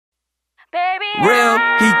Rell,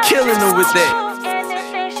 he killing her with that.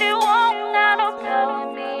 Anything she want, I don't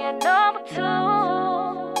plug me a number two.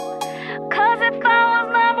 Cause if I was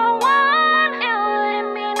number one, it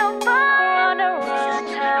wouldn't be no fun around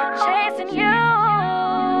town chasing you.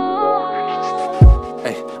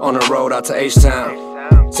 Hey, on the road out to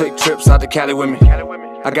H-Town. Took trips out to Cali with me.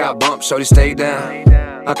 I got bumped, shorty stayed down.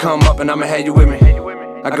 I come up and I'ma have you with me.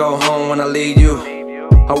 I go home when I leave you.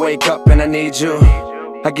 I wake up and I need you.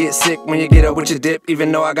 I get sick when you get up with your dip,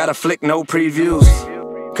 even though I got a flick, no previews.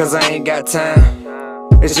 Cause I ain't got time,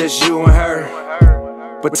 it's just you and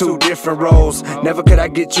her, but two different roles. Never could I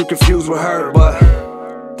get you confused with her, but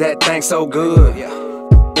that thing's so good,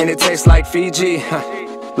 and it tastes like Fiji.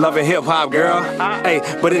 Loving hip-hop, girl, hey,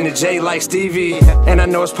 but in the J like Stevie. And I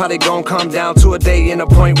know it's probably gonna come down to a day and a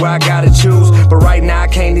point where I gotta choose. But right now I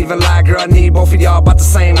can't even lie, girl, I need both of y'all about the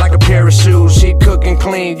same like a pair of shoes. She cooking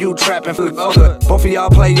clean, you trapping food. Both of y'all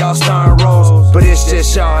play y'all starring roles, but it's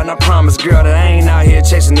just y'all, and I promise, girl, that I ain't out here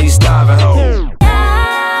chasing these starving hoes.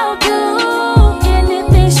 I'll do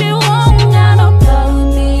anything she want, I don't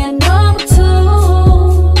plug me a number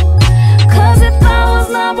two. Cause if I was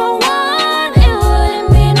number one,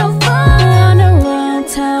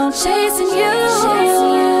 chasing you,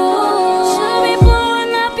 she'll be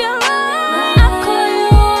blowing up your line. I call you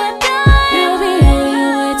a dime, you'll be on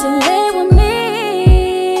your way to lay with me.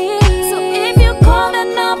 So if you call the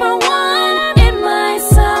number one, it might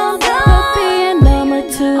sound dumb, but being number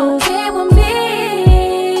two, okay with me.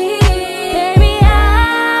 Baby,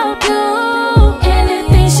 I'll do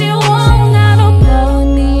anything she want, I don't plug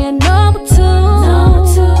me a number two.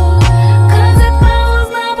 Cause if I was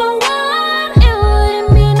number one, it wouldn't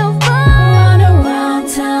be no fun around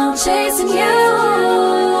town chasing you.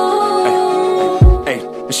 Hey,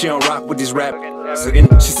 she don't rock with these rap.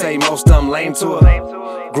 She say most of them lame to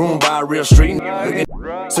her. Groomed by a real street,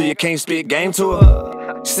 so you can't spit game to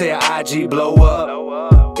her. She say her IG blow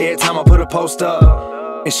up every time I put a post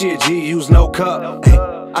up, and she a G, use no cup. Hey,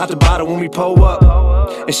 out the bottle when we pull up,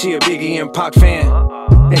 and she a Biggie and Pac fan,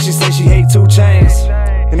 and she say she hate 2 Chains.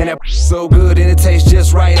 And that so good and it tastes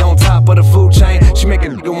just right on top of the food chain. She make a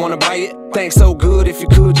nigga wanna buy it. Thanks so good, if you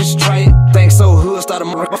could just try it. Thanks so hood, start a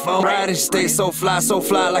microphone ride, and she stay so fly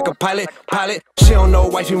like a pilot. She don't know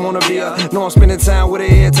wifey wanna be her. Know I'm spending time with her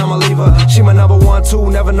every time I leave her. She my number 1, 2,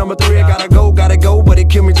 never number 3. I gotta go, but it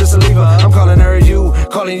kill me just to leave her. I'm calling her you,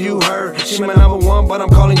 calling you her. She my number 1, but I'm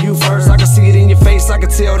calling you first. I can see it in your face, I can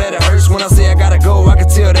tell that it hurts. When I say I gotta go, I can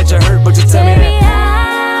tell that you hurt, but you tell me that.